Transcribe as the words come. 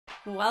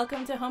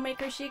Welcome to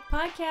Homemaker Chic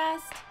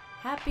Podcast.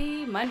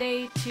 Happy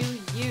Monday to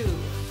you.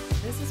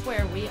 This is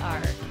where we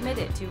are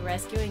committed to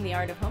rescuing the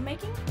art of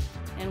homemaking,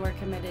 and we're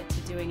committed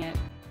to doing it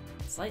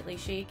slightly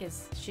chic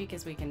as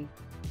we can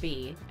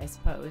be, I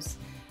suppose,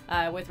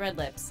 with red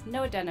lips,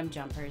 no denim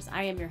jumpers.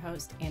 I am your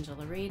host,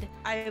 Angela Reed.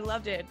 I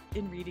loved it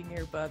in reading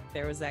your book.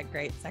 There was that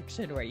great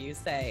section where you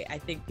say, I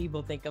think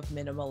people think of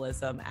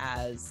minimalism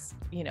as,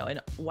 you know, a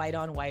white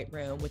on white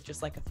room with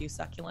just like a few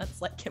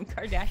succulents, like Kim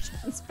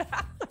Kardashian's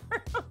bathroom.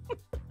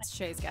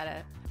 Shaye's got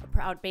a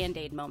proud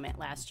Band-Aid moment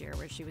last year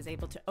where she was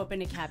able to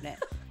open a cabinet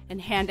and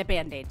hand a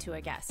Band-Aid to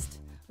a guest.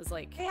 It was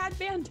like, I had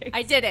Band-Aids.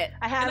 I did it.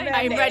 I have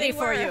I'm ready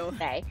for you.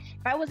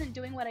 If I wasn't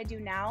doing what I do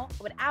now,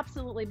 I would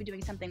absolutely be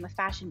doing something with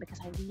fashion because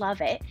I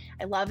love it.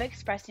 I love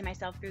expressing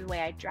myself through the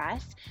way I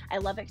dress. I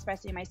love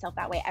expressing myself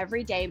that way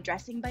every day,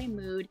 dressing by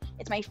mood.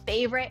 It's my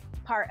favorite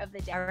part of the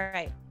day. All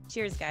right.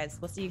 Cheers, guys.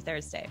 We'll see you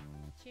Thursday.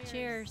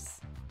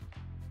 Cheers.